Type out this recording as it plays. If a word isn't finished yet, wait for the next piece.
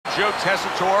Joe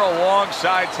Tessitore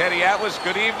alongside Teddy Atlas.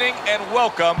 Good evening and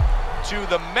welcome to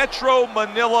the Metro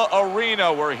Manila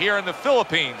Arena. We're here in the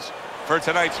Philippines for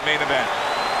tonight's main event.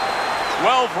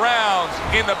 12 rounds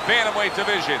in the bantamweight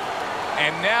division.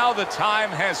 And now the time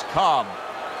has come.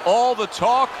 All the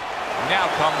talk, now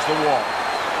comes the walk.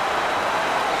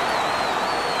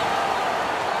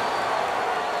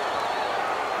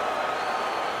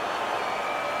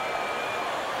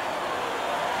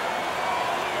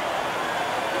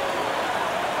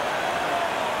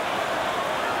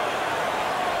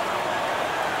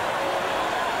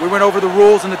 We went over the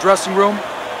rules in the dressing room.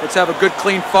 Let's have a good,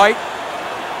 clean fight.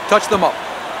 Touch them up.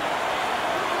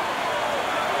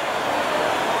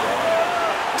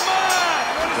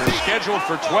 They're scheduled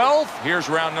for 12. Here's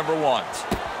round number 1.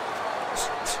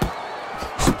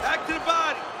 Back to the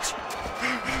body.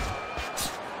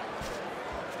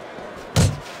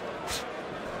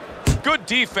 Good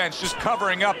defense, just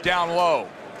covering up down low.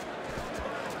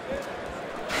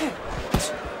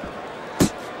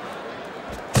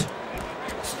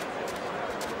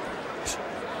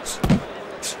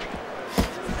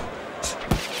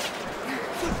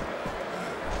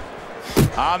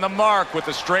 On the mark with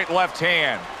the straight left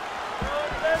hand.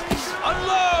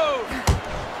 Unload!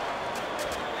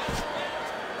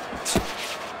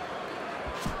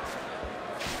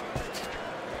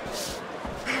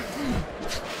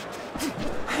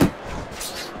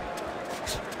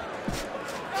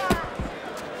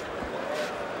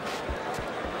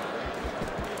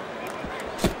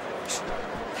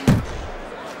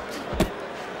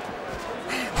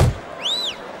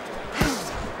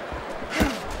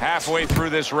 Halfway through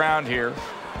this round here.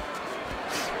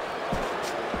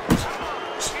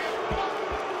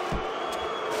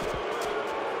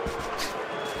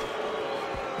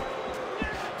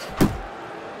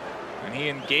 And he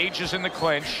engages in the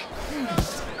clinch.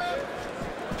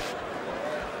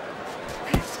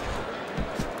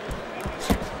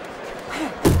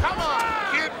 Come on,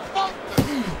 kid, bump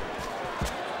them.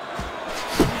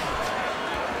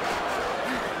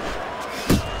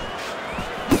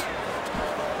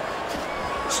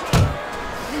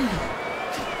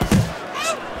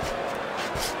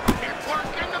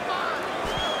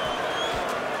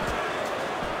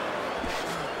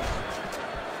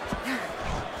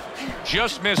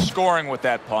 Just missed scoring with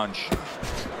that punch.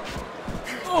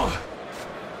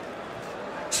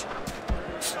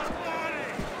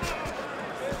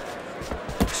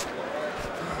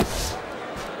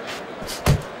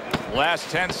 Last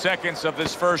 10 seconds of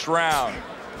this first round.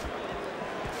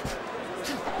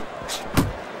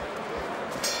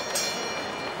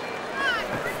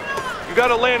 You got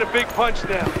to land a big punch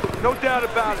now. No doubt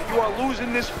about it. You are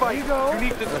losing this fight. You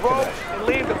need to throw and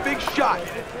land a big shot.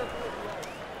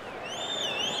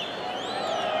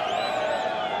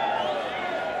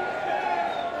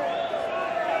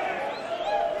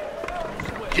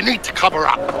 You need to cover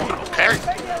up, okay?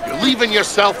 You're leaving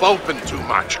yourself open too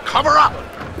much. Cover up.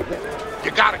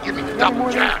 You gotta give me the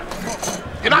double jab.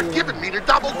 You're not giving me the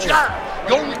double jab.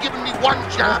 You're only giving me one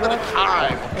jab at a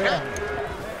time, okay?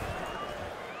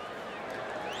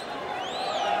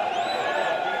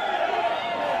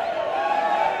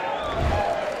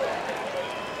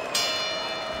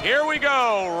 Here we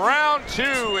go. Round 2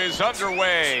 is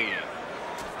underway.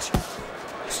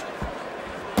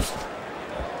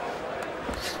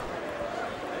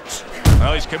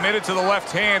 Well, he's committed to the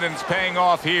left hand, and it's paying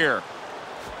off here.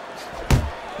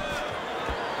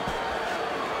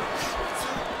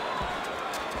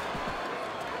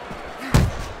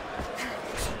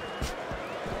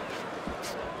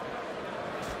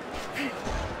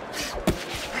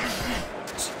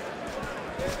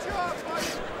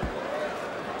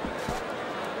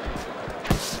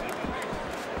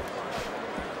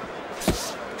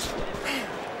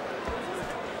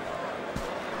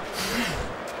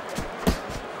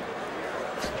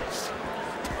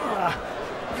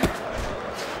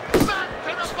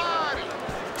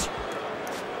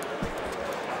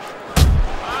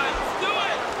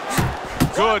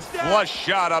 Good flush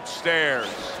shot upstairs.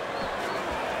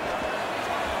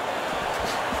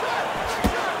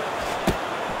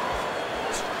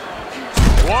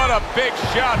 What a big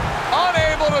shot.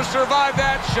 Unable to survive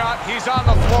that shot. He's on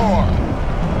the floor.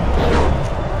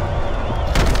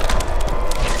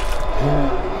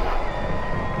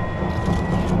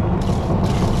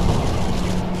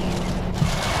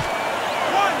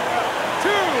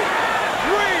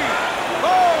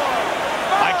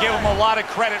 Give him a lot of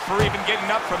credit for even getting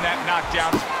up from that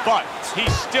knockdown, but he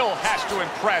still has to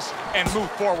impress and move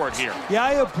forward here. Yeah,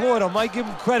 I applaud him. I give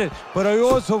him credit, but I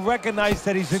also recognize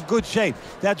that he's in good shape.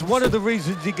 That's one of the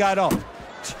reasons he got up.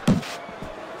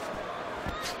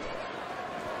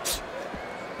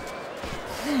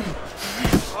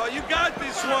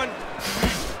 this one.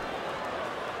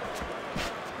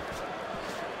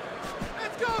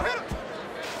 Let's go, hit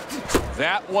him.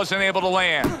 That wasn't able to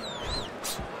land.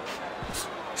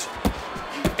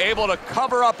 Able to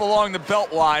cover up along the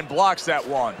belt line, blocks that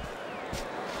one.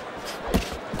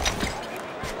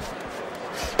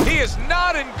 He is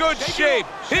not in good shape.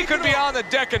 He could be on the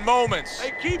deck in moments.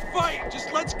 Hey, keep fighting.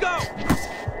 Just let's go.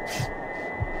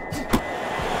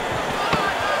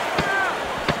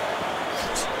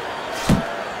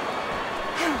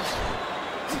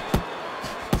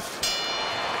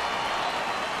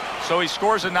 So he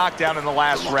scores a knockdown in the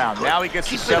last round. Now he gets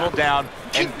to settle down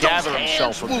and gather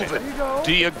himself a bit.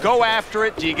 Do you go after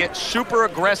it? Do you get super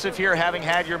aggressive here, having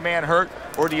had your man hurt?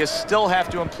 Or do you still have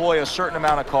to employ a certain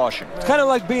amount of caution? It's kind of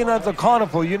like being at the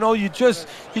carnival. You know, you just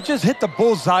hit the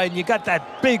bullseye and you got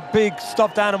that big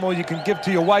stuffed animal you can give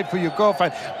to your wife or your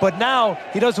girlfriend. But now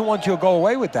he doesn't want you to go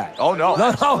away with that. Oh, no.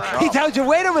 No. He tells you,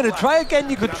 wait a minute, try again.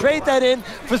 You could trade that in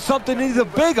for something either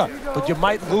bigger. But you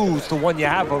might lose the one you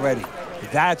have already.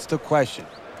 That's the question.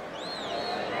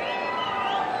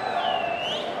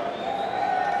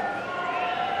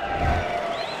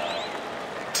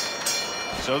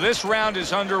 So this round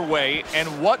is underway, and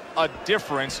what a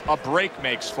difference a break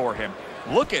makes for him.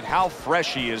 Look at how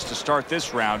fresh he is to start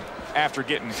this round after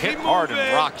getting hit hard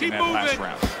and rocked in that last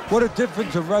round. What a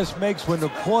difference a rest makes when the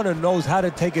corner knows how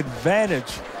to take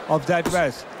advantage of that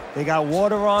rest. They got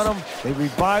water on him, they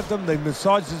revived him, they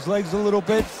massaged his legs a little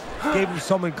bit, gave him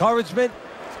some encouragement.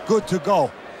 Good to go.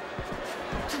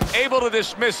 Able to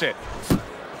dismiss it.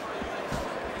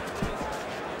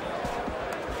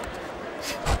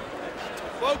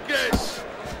 Focus.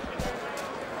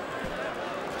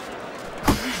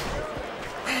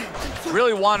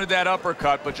 Really wanted that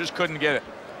uppercut, but just couldn't get it.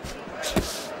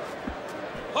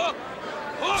 Hook.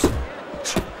 Hook.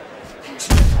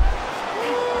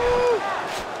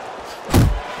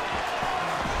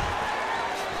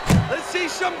 Let's see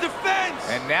some defense.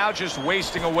 And now just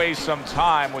wasting away some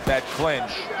time with that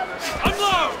clinch.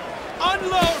 Unload.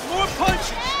 Unload. More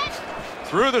punches.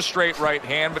 Threw the straight right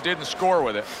hand, but didn't score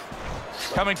with it.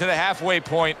 Coming to the halfway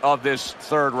point of this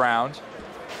third round.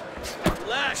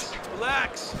 Relax.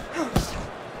 Relax.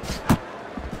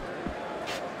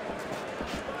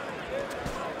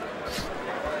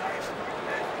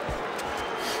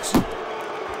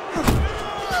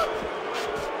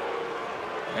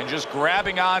 And just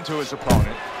grabbing onto his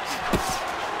opponent.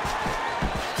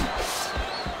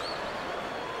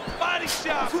 Body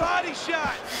shot. Body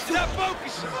shot. Now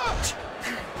focus.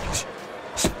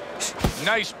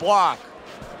 Nice block.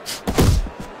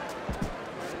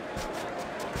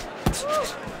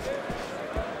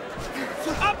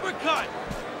 Uppercut.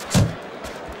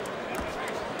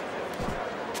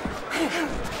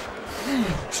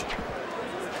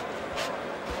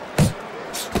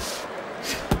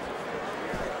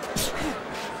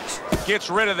 Gets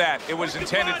rid of that. It was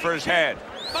intended for his head.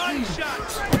 Body shot.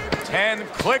 10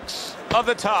 clicks of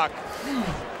the tuck.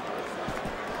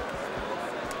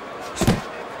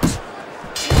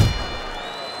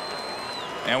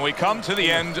 And we come to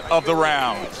the end of the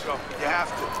round.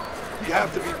 You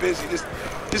have to be busy.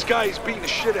 This guy is beating the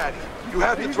shit out of you. You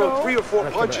have to throw 3 or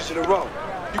 4 punches in a row.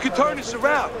 You can turn this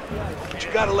around, but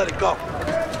you gotta let it go.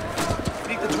 You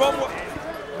need to throw more.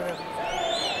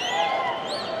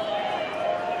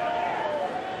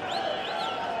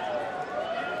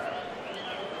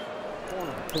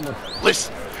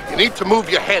 Listen, you need to move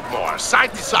your head more,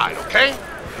 side to side, okay?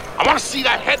 I want to see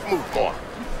that head move more.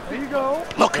 There you go.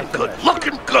 Looking good,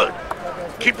 looking good.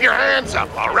 Keep your hands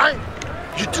up, all right?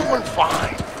 You're doing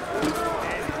fine.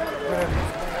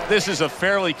 This is a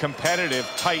fairly competitive,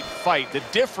 tight fight. The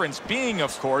difference being,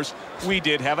 of course, we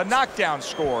did have a knockdown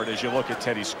scored as you look at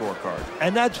Teddy's scorecard.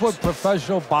 And that's what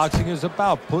professional boxing is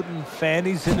about, putting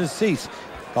fannies in the seats.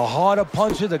 The harder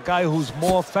puncher, the guy who's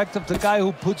more effective, the guy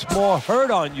who puts more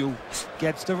hurt on you,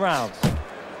 gets the rounds.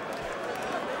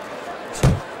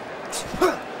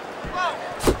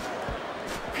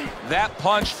 That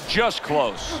punch just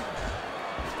close.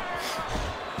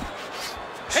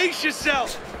 Pace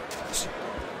yourself.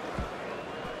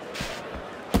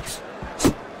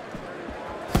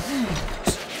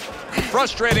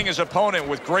 Frustrating his opponent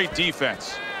with great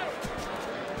defense.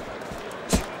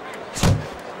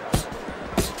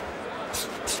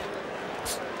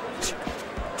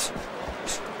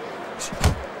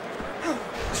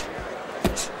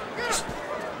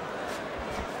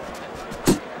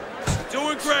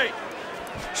 Doing great.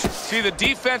 See, the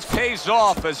defense pays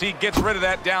off as he gets rid of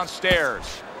that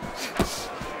downstairs.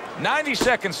 90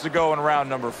 seconds to go in round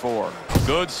number 4.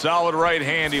 Good, solid right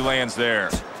hand he lands there.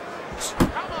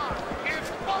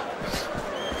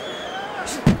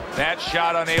 That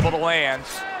shot unable to land.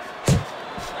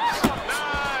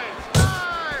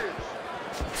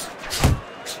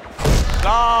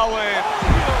 Solid.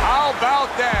 How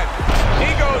about that? He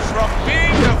goes from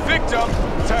being the victim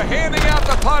to handing out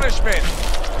the punishment.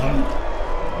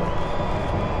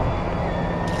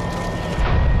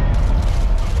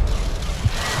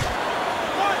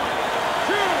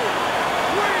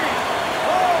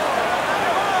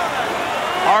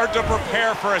 Hard to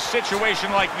prepare for a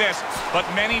situation like this, but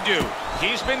many do.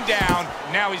 He's been down,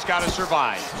 now he's got to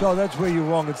survive. So that's where you're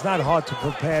wrong. It's not hard to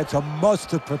prepare, it's a must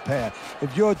to prepare.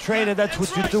 If you're a trainer, that's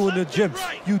what you do in the gym.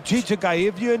 You teach a guy,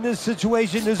 if you're in this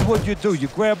situation, this is what you do. You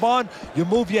grab on, you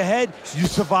move your head, you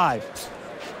survive.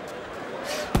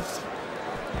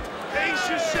 Pace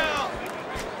yourself.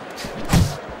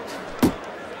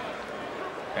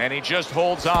 And he just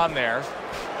holds on there.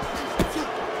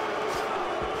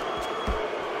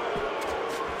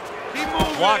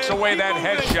 Blocks away that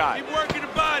headshot. Keep working the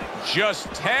body.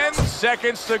 Just 10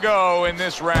 seconds to go in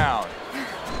this round.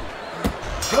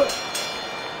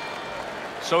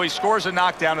 So he scores a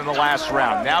knockdown in the last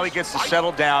round. Now he gets to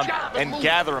settle down and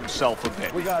gather himself a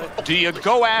bit. Do you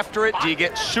go after it? Do you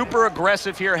get super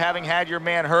aggressive here having had your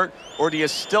man hurt? Or do you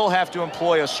still have to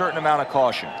employ a certain amount of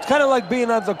caution? It's kind of like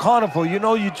being at the carnival. You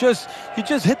know, you just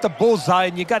hit the bullseye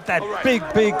and you got that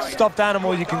big stuffed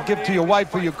animal you can give to your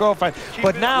wife or your girlfriend.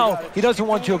 But now he doesn't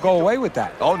want you to go away with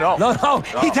that. Oh, no. No.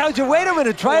 He tells you, wait a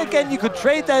minute, try again. You could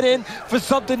trade that in for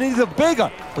something either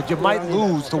bigger. But you might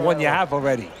lose the one you have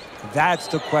already. That's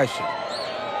the question.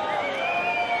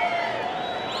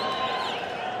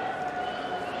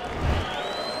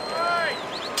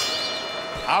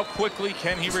 How quickly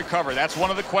can he recover? That's one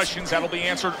of the questions that'll be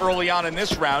answered early on in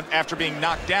this round after being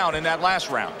knocked down in that last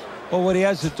round. Well, what he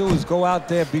has to do is go out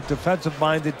there, be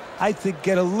defensive-minded. I think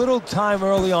get a little time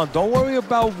early on. Don't worry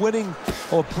about winning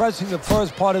or pressing the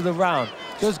first part of the round.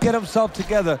 Just get himself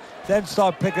together, then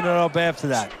start picking it up after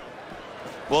that.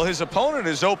 Well, his opponent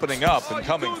is opening up and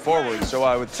coming forward, so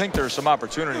I would think there are some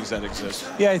opportunities that exist.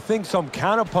 Yeah, I think some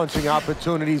counter-punching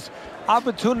opportunities.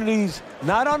 Opportunities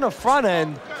not on the front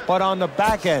end, but on the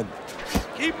back end.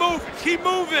 Keep moving, keep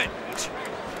moving.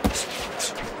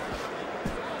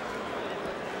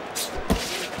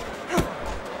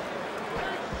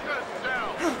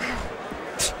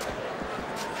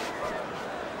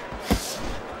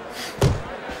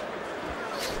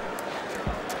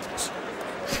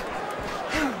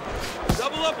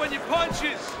 Double up on your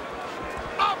punches.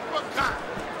 Uppercut.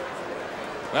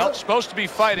 Well, supposed to be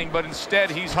fighting, but instead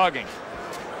he's hugging.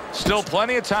 Still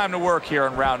plenty of time to work here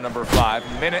in round number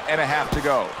 5. Minute and a half to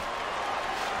go.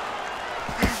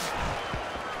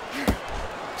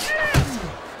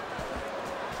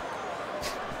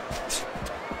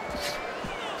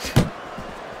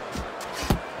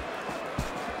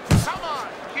 Come on,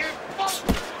 kid.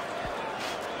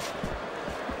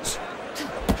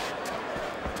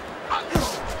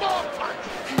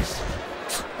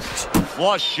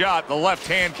 Flush shot. The left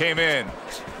hand came in.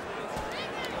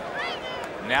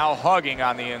 Now hugging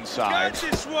on the inside. Got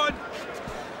this one.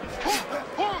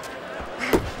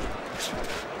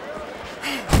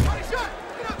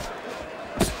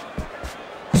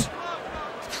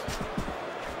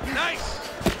 Nice.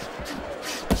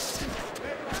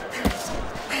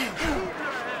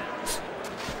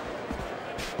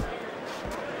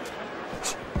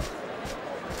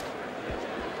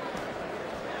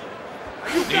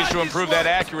 Needs to improve that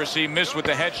accuracy. Missed with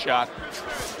the headshot.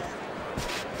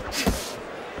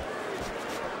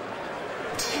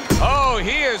 Oh,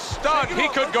 he is stunned. He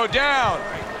could go down.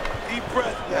 Deep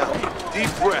breath now. Deep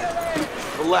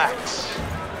breath. Relax.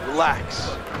 Relax.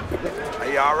 Are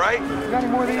you all right?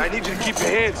 I need you to keep your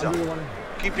hands up.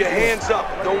 Keep your hands up.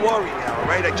 Don't worry now, all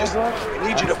right? I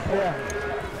need you to...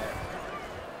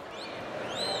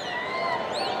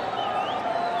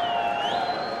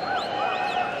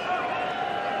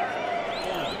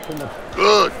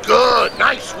 Good.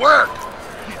 Nice work.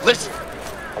 Listen,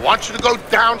 I want you to go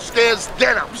downstairs,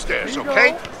 then upstairs,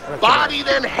 okay? Body,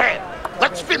 then head.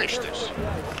 Let's finish this.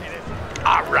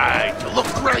 All right, you look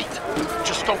great.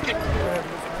 Just don't get...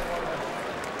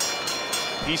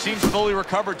 He seems fully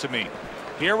recovered to me.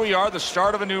 Here we are, the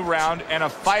start of a new round, and a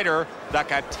fighter that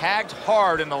got tagged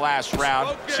hard in the last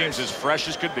round seems as fresh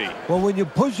as could be. Well, when you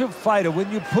push a fighter,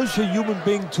 when you push a human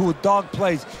being to a dark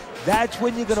place, that's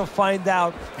when you're going to find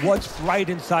out what's right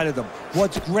inside of them,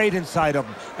 what's great inside of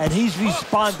them. And he's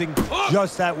responding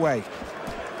just that way.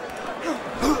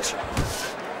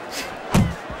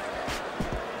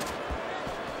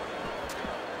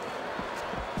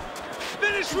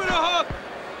 Finish with a hook.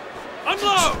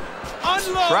 Unload.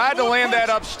 Tried to land that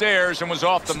upstairs and was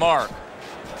off the mark.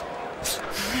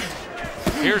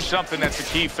 Here's something that's a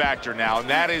key factor now, and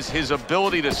that is his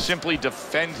ability to simply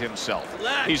defend himself.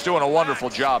 He's doing a wonderful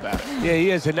job at it. Yeah, he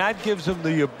is, and that gives him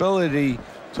the ability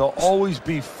to always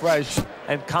be fresh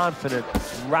and confident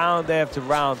round after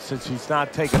round since he's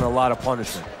not taking a lot of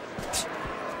punishment.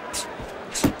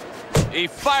 He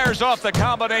fires off the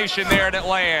combination there, and it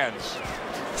lands.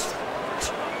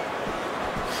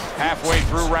 Halfway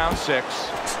through round 6.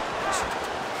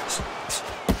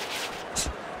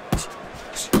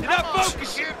 You're not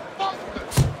focusing.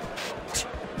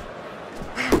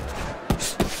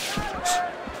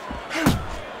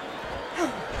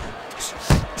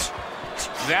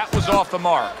 That was off the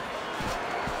mark.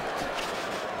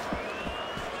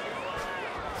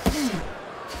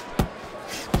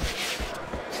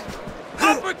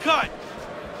 Uppercut.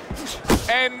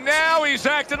 And now he's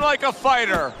acting like a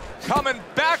fighter. Coming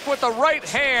back with the right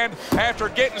hand after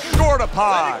getting scored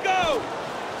upon. Let it go.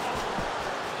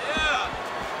 Yeah.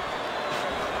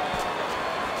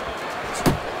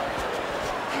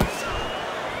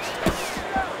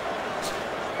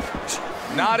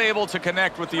 Not able to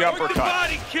connect with the uppercut. With the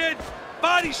body, kid.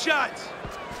 Body shots.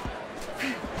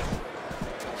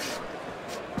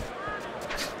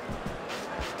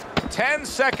 Ten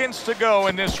seconds to go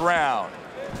in this round.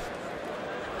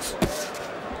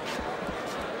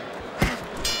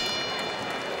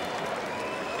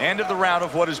 End of the round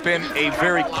of what has been a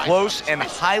very close and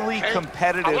highly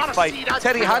competitive fight.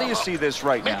 Teddy, how do you see this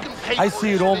right now? I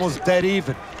see it almost dead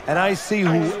even, and I see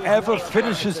whoever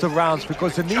finishes the rounds,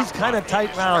 because in these kind of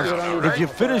tight rounds, if you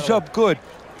finish up good,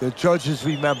 the judges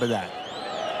remember that.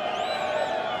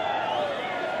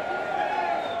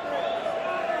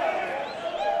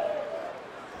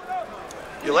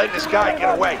 You're letting this guy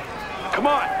get away. Come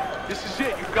on. This is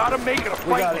it. You gotta make it a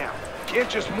fight now. You can't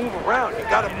just move around. You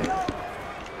gotta move.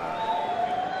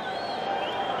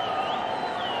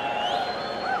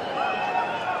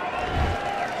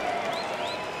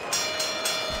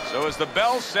 So as the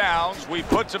bell sounds, we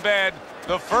put to bed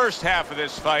the first half of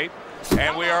this fight,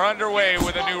 and we are underway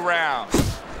with a new round.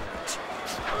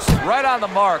 Right on the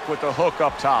mark with the hook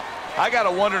up top. I got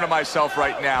to wonder to myself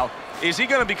right now, is he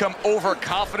going to become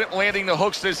overconfident landing the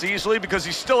hooks this easily, because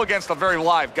he's still against a very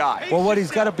live guy? Well, what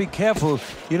he's got to be careful,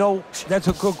 you know, that's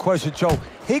a good question, Joe.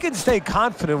 He can stay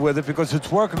confident with it because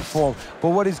it's working for him, but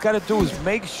what he's got to do is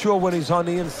make sure when he's on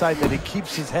the inside that he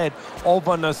keeps his head over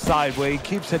on the side, where he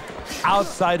keeps it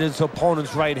outside his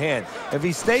opponent's right hand. If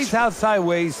he stays outside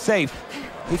where he's safe,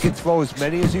 he can throw as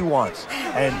many as he wants,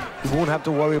 and he won't have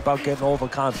to worry about getting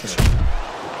overconfident.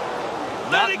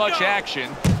 Not much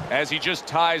action as he just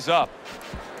ties up.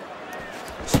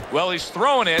 Well, he's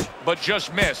throwing it, but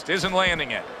just missed, isn't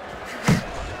landing it.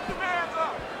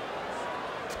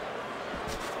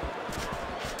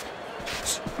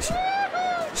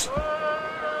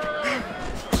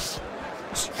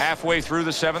 Halfway through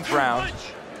the 7th round.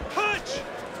 Punch.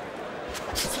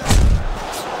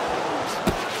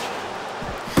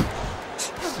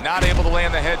 Not able to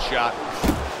land the headshot.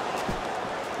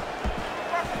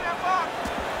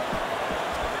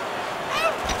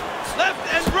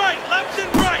 Left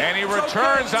and right. And he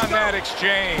returns on that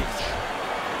exchange.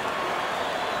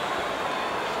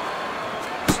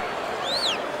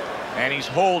 And he's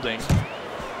holding.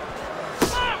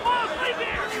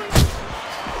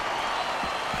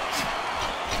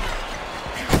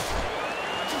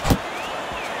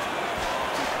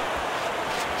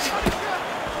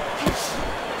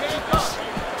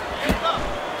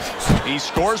 He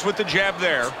scores with the jab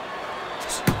there.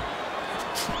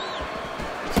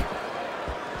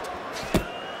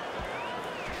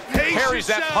 Carries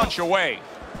that punch away.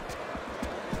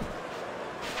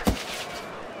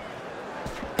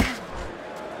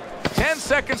 Ten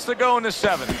seconds to go in the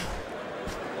 7th.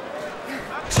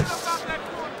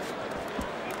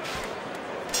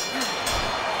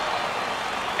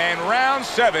 And round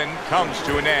 7 comes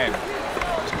to an end.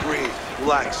 Just breathe.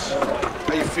 Relax.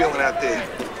 How you feeling out there?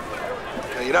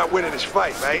 Now, you're not winning this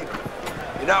fight, right?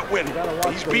 You're not winning.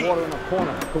 He's beaten.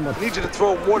 I need you to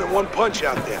throw more than one punch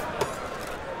out there.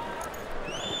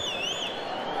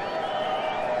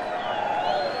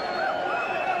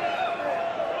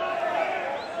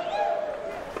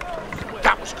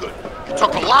 That was good. You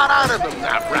took a lot out of him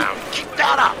that round. Keep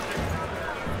that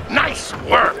up. Nice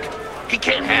work. He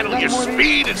can't handle your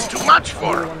speed. It's too much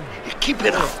for him. You keep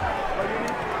it up.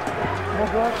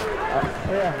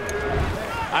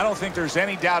 I don't think there's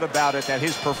any doubt about it that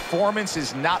his performance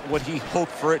is not what he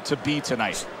hoped for it to be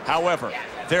tonight. However,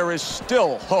 there is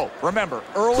still hope. Remember,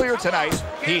 earlier tonight,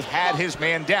 he had his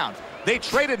man down. They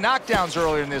traded knockdowns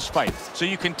earlier in this fight, so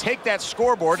you can take that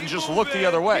scoreboard and just look the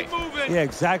other way. Yeah,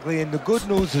 exactly. And the good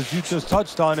news, as you just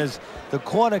touched on, is the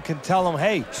corner can tell him,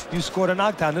 hey, you scored a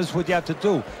knockdown, this is what you have to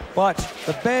do. But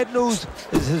the bad news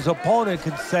is his opponent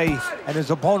can say, and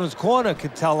his opponent's corner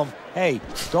can tell him, hey,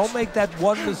 don't make that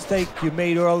one mistake you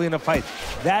made early in the fight.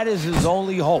 That is his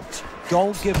only hope.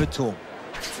 Don't give it to him.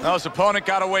 Now his opponent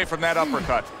got away from that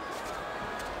uppercut.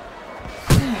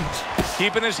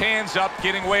 Keeping his hands up,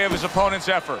 getting away of his opponent's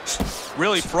effort.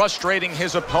 Really frustrating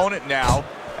his opponent now,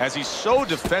 as he's so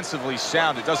defensively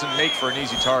sound, it doesn't make for an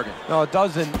easy target. No, it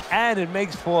doesn't, and it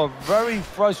makes for a very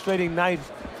frustrating night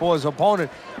for his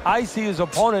opponent. I see his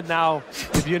opponent now,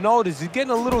 if you notice, he's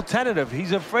getting a little tentative.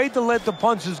 He's afraid to let the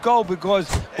punches go because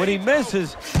when he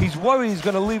misses, he's worried he's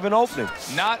going to leave an opening.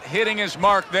 Not hitting his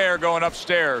mark there going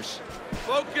upstairs.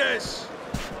 Focus.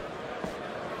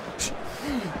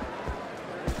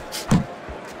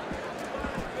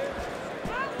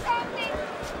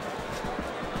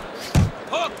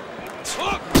 Hook!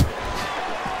 Hook!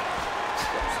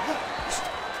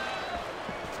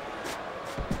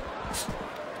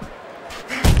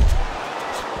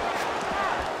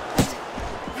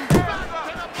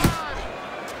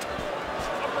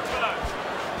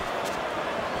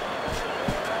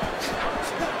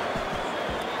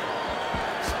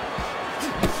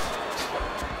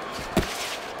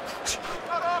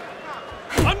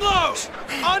 Unload!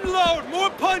 Unload! More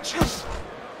punches!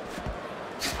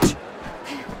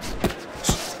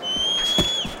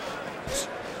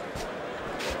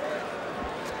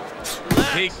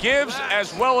 He gives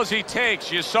as well as he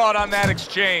takes. You saw it on that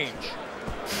exchange.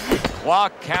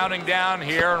 Clock counting down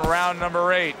here in round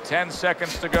number 8. 10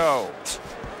 seconds to go.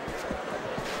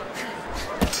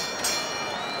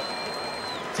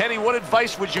 Teddy, what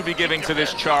advice would you be giving to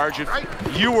this charge if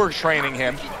you were training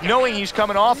him, knowing he's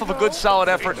coming off of a good solid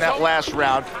effort in that last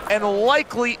round and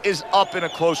likely is up in a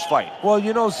close fight? Well,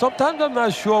 you know, sometimes I'm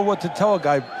not sure what to tell a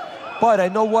guy, but I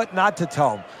know what not to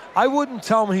tell him. I wouldn't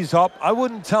tell him he's up. I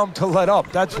wouldn't tell him to let up.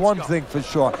 That's one thing for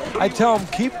sure. I tell him,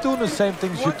 keep doing the same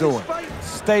things you're doing.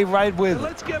 Stay right with it.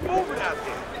 Let's get moving out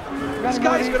there. This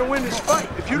guy's gonna win this fight.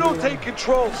 If you don't take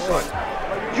control, son,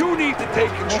 you need to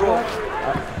take control.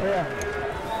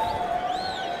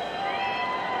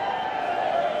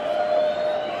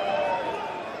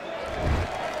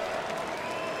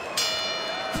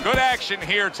 Good action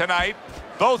here tonight.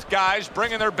 Both guys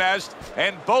bringing their best,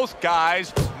 and both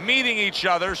guys meeting each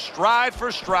other stride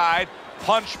for stride,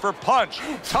 punch for punch.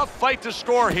 Tough fight to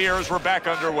score here as we're back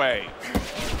underway.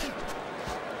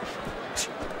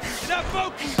 Now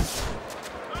focus.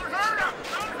 Don't hurt him!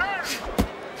 Don't hurt him!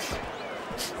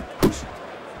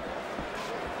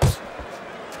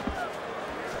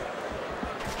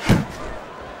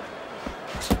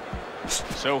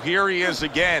 So here he is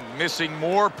again, missing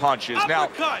more punches. Now,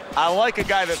 I like a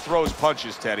guy that throws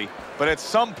punches, Teddy, but at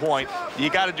some point, you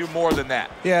got to do more than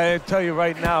that. Yeah, I tell you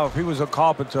right now, if he was a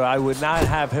carpenter, I would not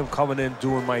have him coming in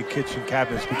doing my kitchen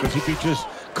cabinets because he'd be just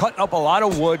cutting up a lot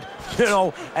of wood, you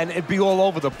know, and it'd be all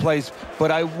over the place.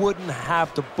 But I wouldn't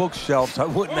have the bookshelves. I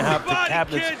wouldn't have the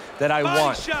cabinets that I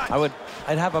want.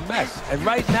 I'd have a mess. And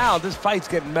right now, this fight's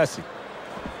getting messy.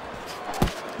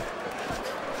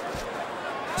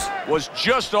 Was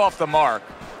just off the mark.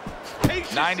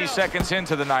 90 seconds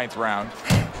into the 9th round.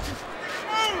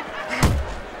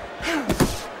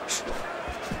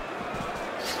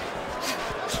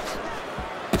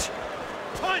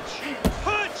 Punch!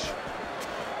 Punch!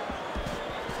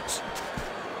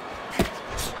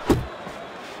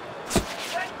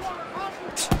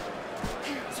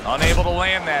 Unable to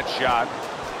land that shot.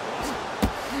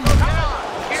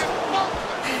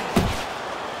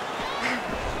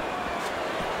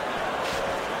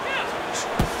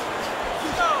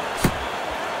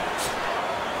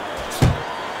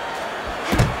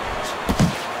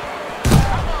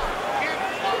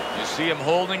 See him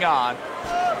holding on.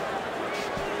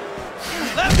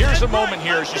 Here's a moment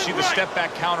here as you see the step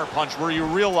back counter punch where you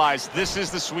realize this is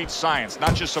the sweet science,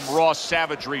 not just some raw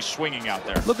savagery swinging out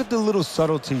there. Look at the little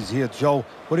subtleties here, Joe.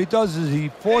 What he does is he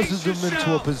forces him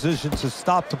into a position to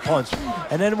stop the punch.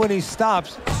 And then when he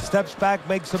stops, steps back,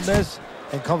 makes a miss,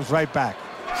 and comes right back.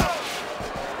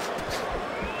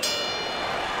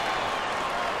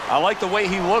 I like the way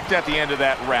he looked at the end of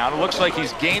that round. It looks like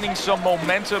he's gaining some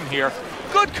momentum here.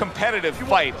 Good competitive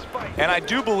fight, and I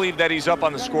do believe that he's up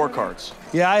on the scorecards.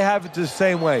 Yeah, I have it the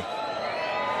same way.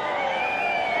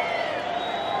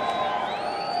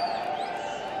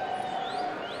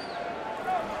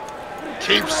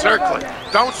 Keep circling.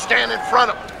 Don't stand in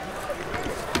front of him.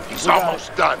 He's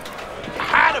almost done. You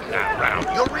had him that round.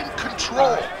 You're in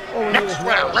control. Next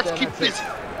round, let's keep busy.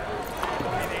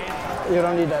 You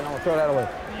don't need that. No, throw that away.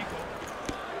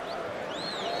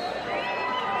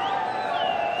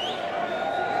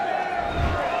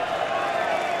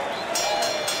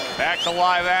 Back to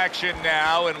live action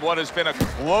now in what has been a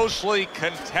closely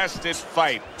contested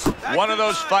fight. One of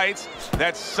those fights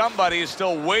that somebody is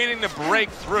still waiting to break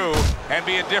through and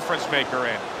be a difference maker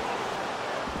in.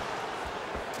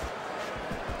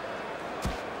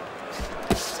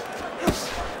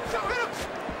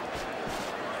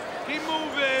 Keep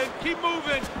moving, keep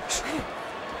moving.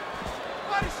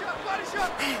 Body shot, body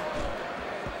shot.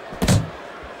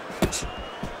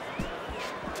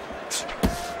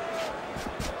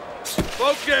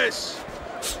 Focus.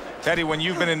 Teddy, when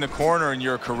you've been in the corner in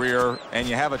your career and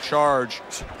you have a charge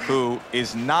who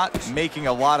is not making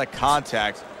a lot of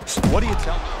contact, what do you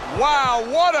tell them? Wow,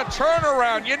 what a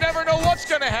turnaround. You never know what's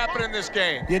going to happen in this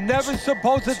game. You're never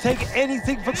supposed to take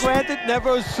anything for granted,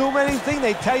 never assume anything.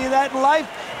 They tell you that in life.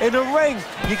 In the ring,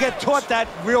 you get taught that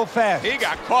real fast. He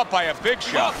got caught by a big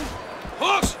shot.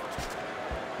 Hook.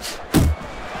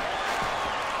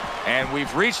 And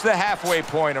we've reached the halfway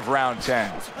point of round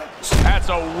 10. That's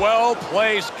a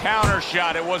well-placed counter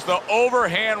shot. It was the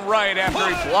overhand right after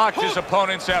he blocked his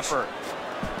opponent's effort.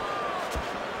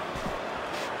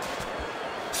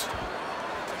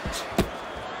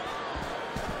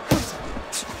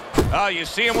 Oh, you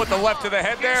see him with the left to the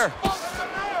head there?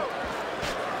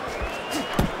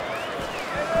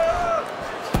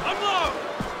 Unload!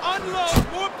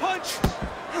 Unload! More punches!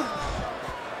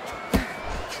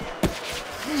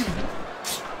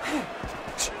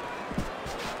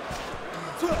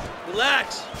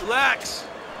 Relax, relax.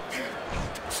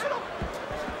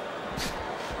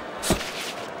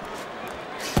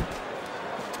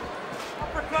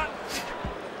 Uppercut.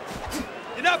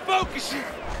 You're not focusing.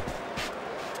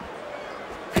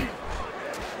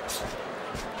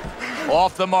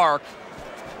 Off the mark.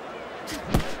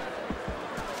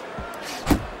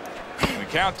 We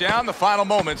count down the final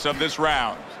moments of this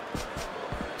round.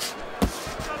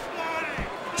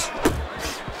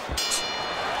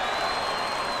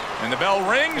 And the bell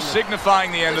rings,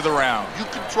 signifying the end of the round. You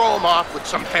can throw him off with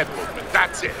some head movement.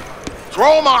 That's it.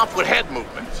 Throw him off with head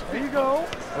movements. There you go.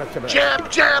 Jab,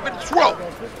 jab, and throw.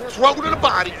 Throw to the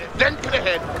body, then to the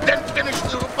head, then finish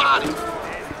to the body.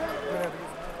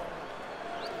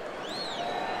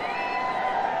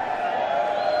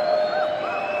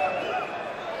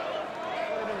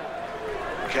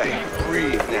 Okay,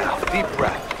 breathe now. Deep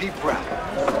breath, deep breath.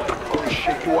 Holy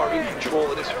shit, you are in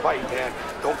control of this fight, man.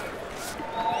 Don't...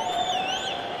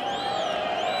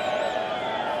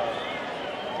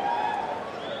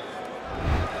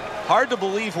 Hard to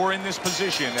believe we're in this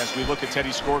position as we look at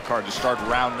Teddy's scorecard to start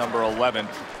round number 11.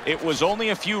 It was only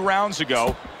a few rounds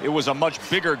ago. It was a much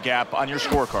bigger gap on your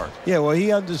scorecard. Yeah, well,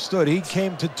 he understood. He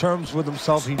came to terms with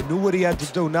himself. He knew what he had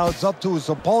to do. Now it's up to his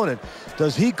opponent.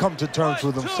 Does he come to terms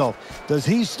with himself? Does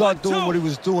he start doing what he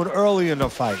was doing early in the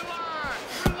fight?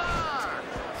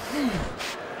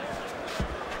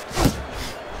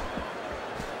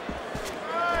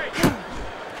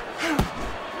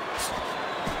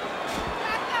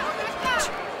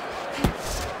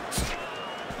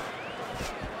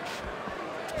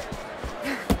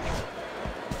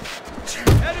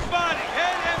 Head and body,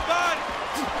 head and body.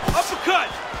 Uppercut,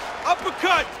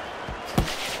 uppercut.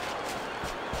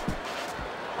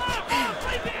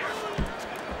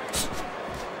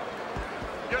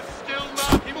 You're still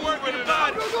not moving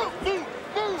enough. Move,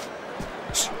 move.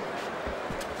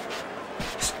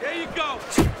 There you go.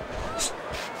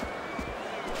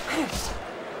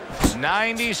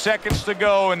 90 seconds to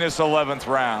go in this 11th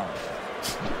round.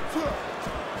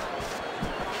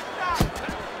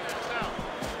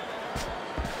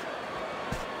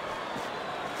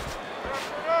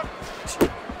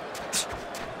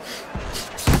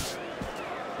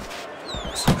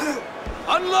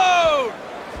 Unload!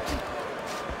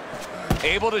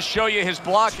 Able to show you his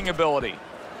blocking ability.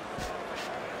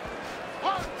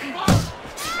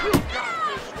 You got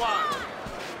this one.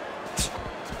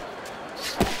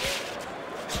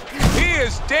 He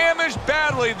is damaged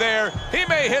badly there. He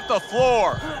may hit the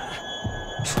floor.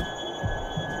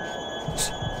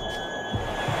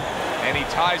 And he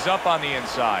ties up on the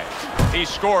inside. He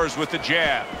scores with the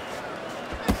jab.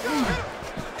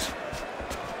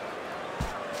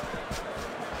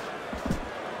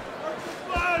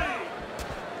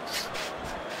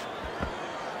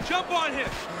 Jump on him.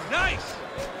 Nice.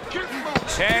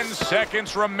 10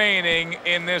 seconds remaining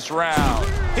in this round.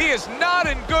 He is not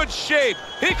in good shape.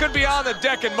 He could be on the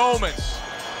deck in moments.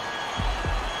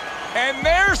 And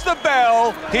there's the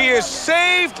bell. He is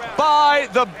saved by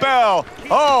the bell.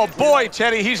 Oh, boy,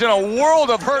 Teddy, he's in a world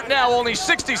of hurt now. Only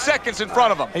 60 seconds in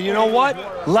front of him. And you know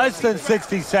what? Less than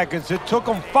 60 seconds. It took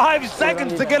him 5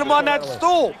 seconds to get him on that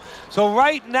stool. So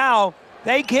right now,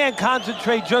 They can't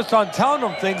concentrate just on telling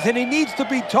him things, and he needs to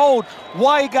be told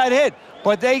why he got hit.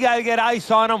 But they got to get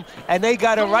ice on him, and they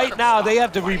got to, right now, they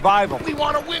have to revive him. We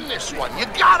want to win this one. You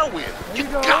gotta win. You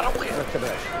gotta win.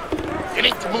 You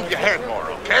need to move your head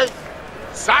more, okay?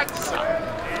 Side to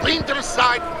side. Lean to the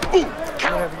side. Boom.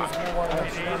 Count.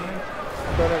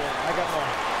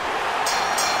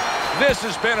 This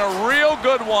has been a real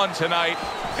good one tonight.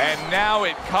 And now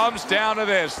it comes down to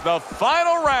this, the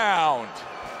final round.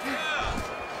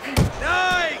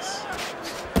 Nice!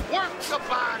 Work the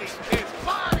body. It's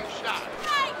body shot.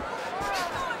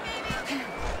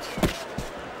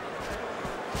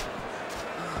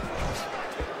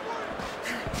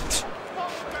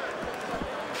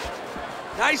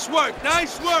 Nice work,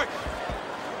 nice work!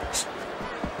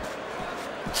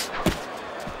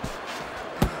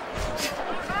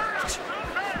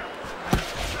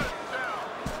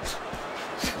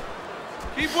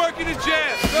 Keep working the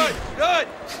jab. Good, good.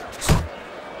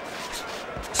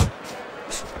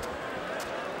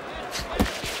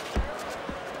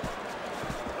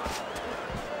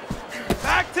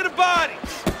 Back to the body.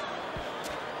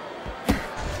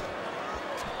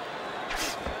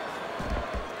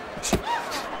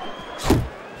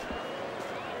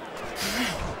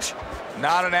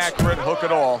 Not an accurate hook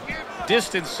at all.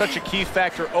 Distance, such a key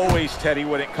factor always, Teddy,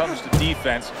 when it comes to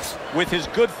defense. With his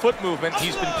good foot movement,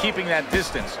 he's been keeping that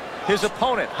distance. His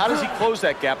opponent, how does he close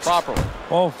that gap properly?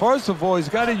 Well, first of all, he's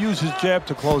got to use his jab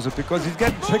to close it because he's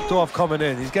getting picked off coming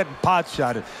in. He's getting pot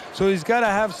shotted. So he's got to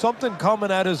have something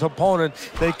coming at his opponent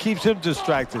that keeps him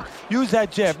distracted. Use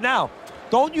that jab. Now,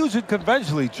 don't use it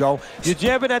conventionally, Joe. You're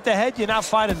jabbing at the head, you're not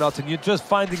finding nothing. You're just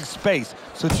finding space.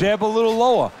 So jab a little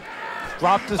lower.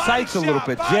 Drop the sights a little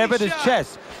bit. Jab at his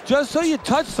chest. Just so you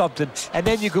touch something, and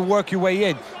then you can work your way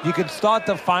in. You can start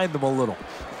to find them a little.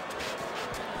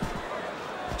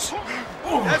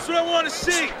 That's what I want to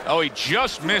see. Oh, he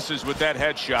just misses with that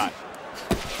headshot.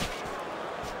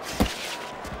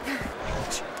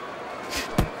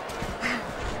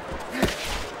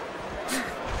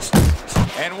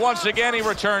 And once again, he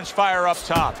returns fire up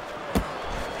top.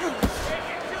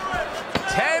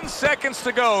 10 seconds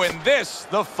to go in this,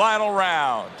 the final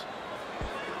round.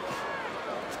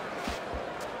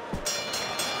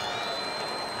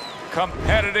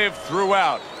 Competitive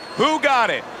throughout. Who got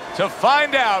it? To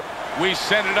find out, we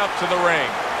send it up to the ring.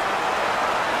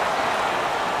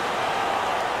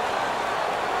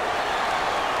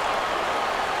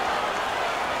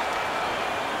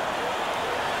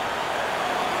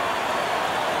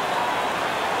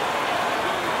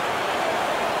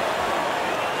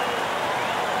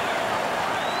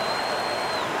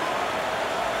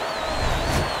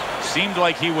 Seemed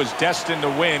like he was destined to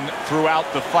win throughout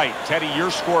the fight. Teddy, your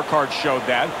scorecard showed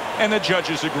that, and the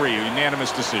judges agree. A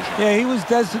unanimous decision. Yeah, he was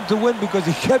destined to win because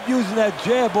he kept using that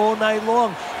jab all night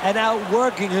long and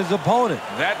outworking his opponent.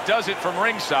 That does it from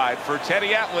ringside. For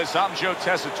Teddy Atlas, I'm Joe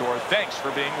Tessitore. Thanks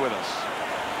for being with us.